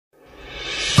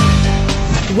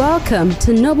Welcome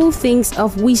to Noble Things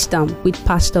of Wisdom with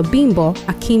Pastor Bimbo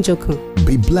Akinjokun.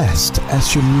 Be blessed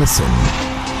as you listen.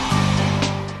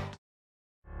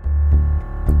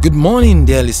 Good morning,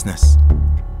 dear listeners.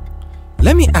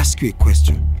 Let me ask you a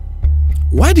question.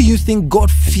 Why do you think God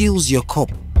fills your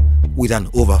cup with an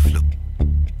overflow?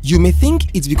 You may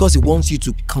think it's because He wants you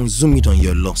to consume it on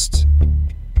your lust.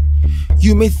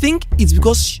 You may think it's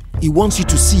because He wants you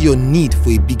to see your need for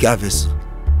a bigger vessel.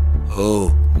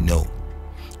 Oh, no.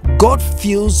 God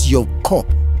fills your cup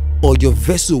or your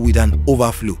vessel with an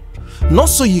overflow, not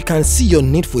so you can see your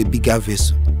need for a bigger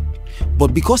vessel,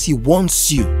 but because He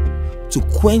wants you to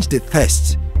quench the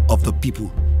thirst of the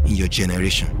people in your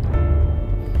generation.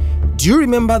 Do you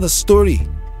remember the story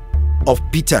of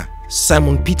Peter,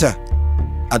 Simon Peter,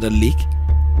 at the lake?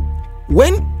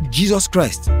 When Jesus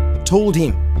Christ told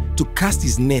him to cast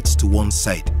his nets to one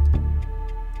side,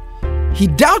 he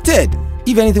doubted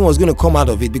if anything was going to come out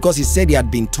of it because he said he had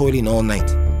been toiling all night.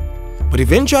 But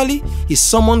eventually, he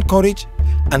summoned courage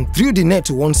and threw the net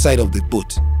to one side of the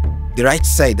boat, the right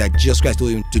side that Jesus Christ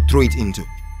told him to throw it into.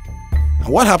 And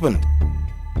what happened?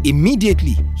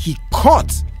 Immediately, he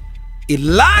caught a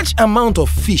large amount of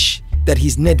fish that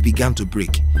his net began to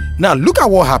break. Now, look at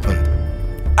what happened.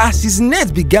 As his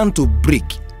net began to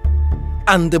break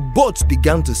and the boat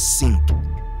began to sink,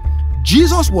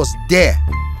 Jesus was there.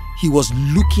 He was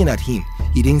looking at him.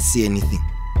 He didn't say anything.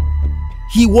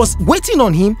 He was waiting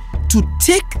on him to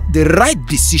take the right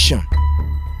decision.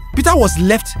 Peter was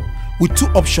left with two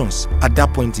options at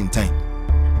that point in time.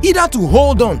 Either to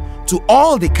hold on to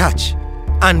all the catch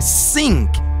and sink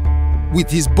with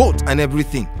his boat and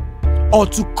everything, or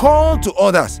to call to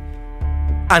others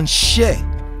and share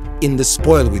in the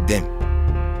spoil with them.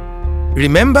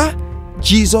 Remember,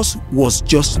 Jesus was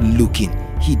just looking.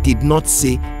 He did not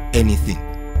say anything.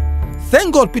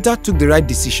 Thank God Peter took the right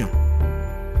decision.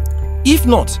 If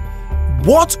not,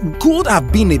 what could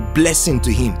have been a blessing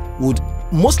to him would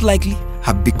most likely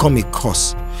have become a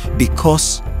curse,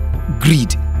 because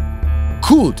greed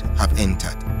could have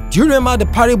entered. Do you remember the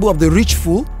parable of the rich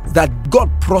fool? That God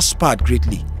prospered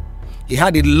greatly. He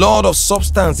had a lot of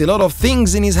substance, a lot of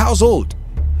things in his household.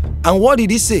 And what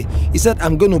did he say? He said,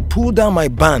 I'm going to pull down my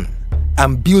barn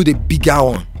and build a bigger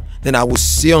one. Then I will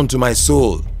say unto my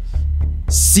soul,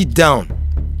 sit down,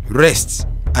 rest,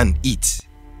 and eat.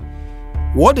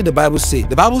 What did the Bible say?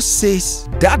 The Bible says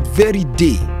that very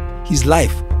day his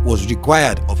life was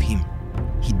required of him.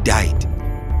 He died.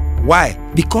 Why?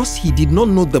 Because he did not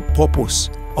know the purpose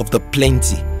of the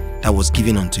plenty that was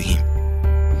given unto him.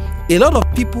 A lot of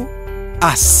people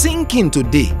are sinking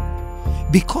today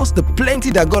because the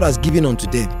plenty that God has given unto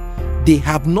them, they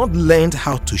have not learned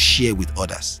how to share with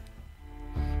others.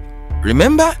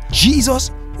 Remember,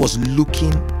 Jesus was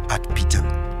looking at Peter.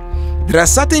 There are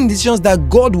certain decisions that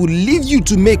God will leave you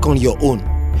to make on your own.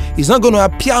 He's not going to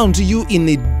appear unto you in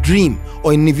a dream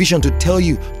or in a vision to tell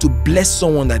you to bless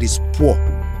someone that is poor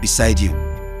beside you.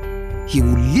 He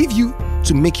will leave you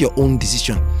to make your own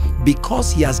decision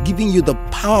because He has given you the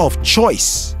power of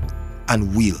choice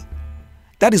and will.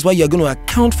 That is why you're going to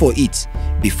account for it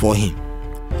before Him.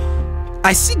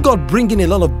 I see God bringing a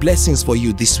lot of blessings for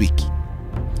you this week.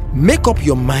 Make up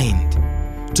your mind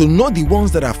to know the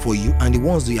ones that are for you and the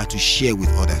ones that you have to share with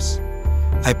others.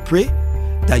 I pray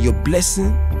that your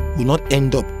blessing will not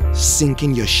end up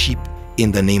sinking your ship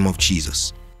in the name of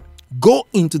Jesus. Go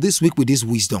into this week with this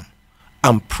wisdom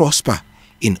and prosper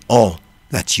in all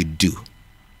that you do.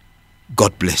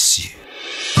 God bless you.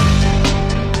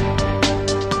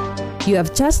 You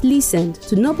have just listened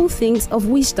to Noble Things of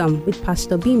Wisdom with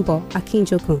Pastor Bimbo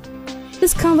Akinjokun.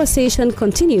 This conversation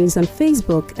continues on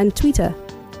Facebook and Twitter.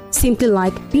 Simply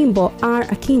like Bimbo R.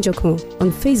 Akinjokun on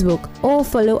Facebook or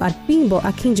follow at Bimbo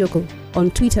Akinjokun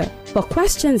on Twitter. For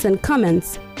questions and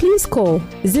comments, please call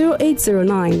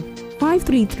 0809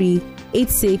 533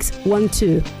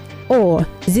 8612 or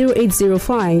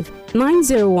 0805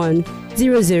 901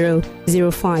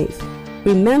 0005.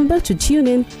 Remember to tune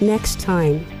in next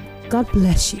time. God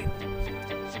bless you.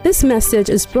 This message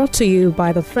is brought to you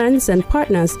by the friends and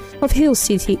partners of Hill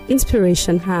City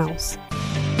Inspiration House.